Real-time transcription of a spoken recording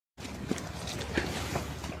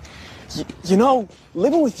You know,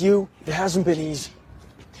 living with you, it hasn't been easy.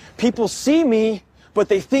 People see me, but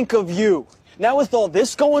they think of you. Now with all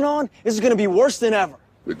this going on, this is going to be worse than ever.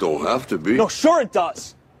 It don't have to be. No, sure it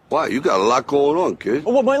does. Why? You got a lot going on, kid.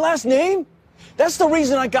 What, my last name? That's the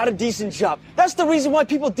reason I got a decent job. That's the reason why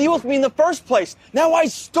people deal with me in the first place. Now I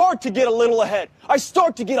start to get a little ahead. I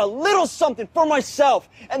start to get a little something for myself.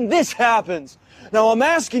 And this happens. Now I'm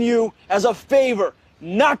asking you as a favor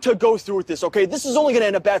not to go through with this, okay? This is only going to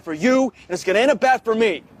end up bad for you, and it's going to end up bad for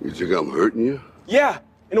me. You think I'm hurting you? Yeah,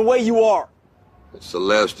 in a way you are. It's the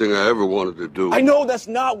last thing I ever wanted to do. I know that's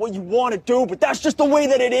not what you want to do, but that's just the way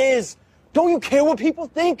that it is. Don't you care what people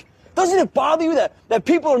think? Doesn't it bother you that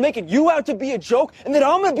people are making you out to be a joke and that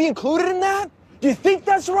I'm going to be included in that? Do you think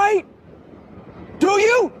that's right? Do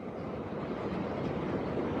you?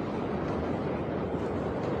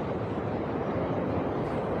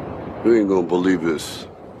 You ain't gonna believe this,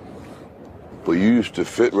 but you used to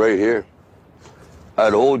fit right here.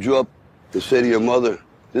 I'd hold you up and say to your mother,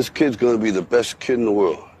 this kid's gonna be the best kid in the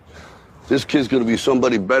world. This kid's gonna be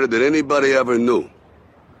somebody better than anybody ever knew.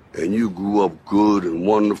 And you grew up good and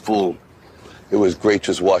wonderful. It was great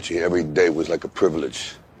just watching you every day. It was like a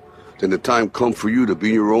privilege. Then the time come for you to be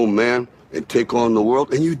your own man and take on the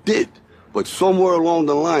world, and you did. But somewhere along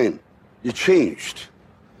the line, you changed.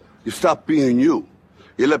 You stopped being you.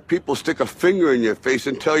 You let people stick a finger in your face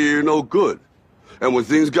and tell you you're no good. And when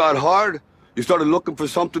things got hard, you started looking for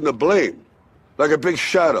something to blame, like a big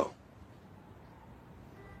shadow.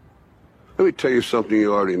 Let me tell you something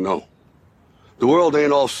you already know. The world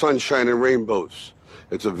ain't all sunshine and rainbows.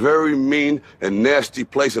 It's a very mean and nasty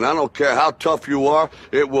place, and I don't care how tough you are,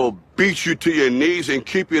 it will beat you to your knees and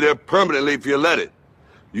keep you there permanently if you let it.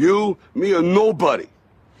 You, me, or nobody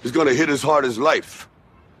is gonna hit as hard as life.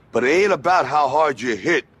 But it ain't about how hard you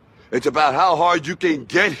hit. It's about how hard you can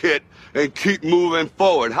get hit and keep moving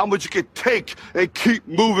forward. How much you can take and keep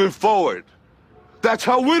moving forward. That's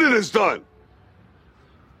how winning is done.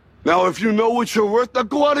 Now, if you know what you're worth, now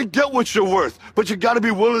go out and get what you're worth. But you gotta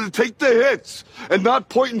be willing to take the hits and not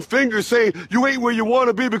pointing fingers saying you ain't where you want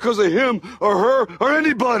to be because of him or her or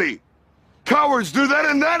anybody. Cowards do that,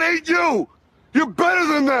 and that ain't you. You're better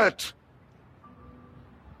than that.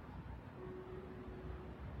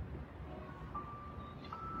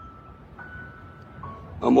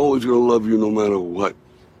 I'm always gonna love you no matter what.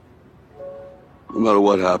 No matter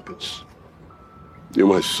what happens. You're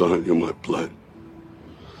my son, you're my blood.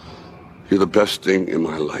 You're the best thing in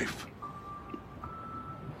my life.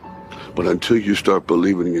 But until you start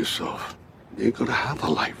believing in yourself, you ain't gonna have a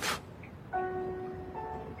life.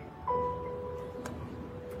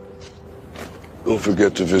 Don't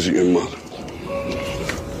forget to visit your mother.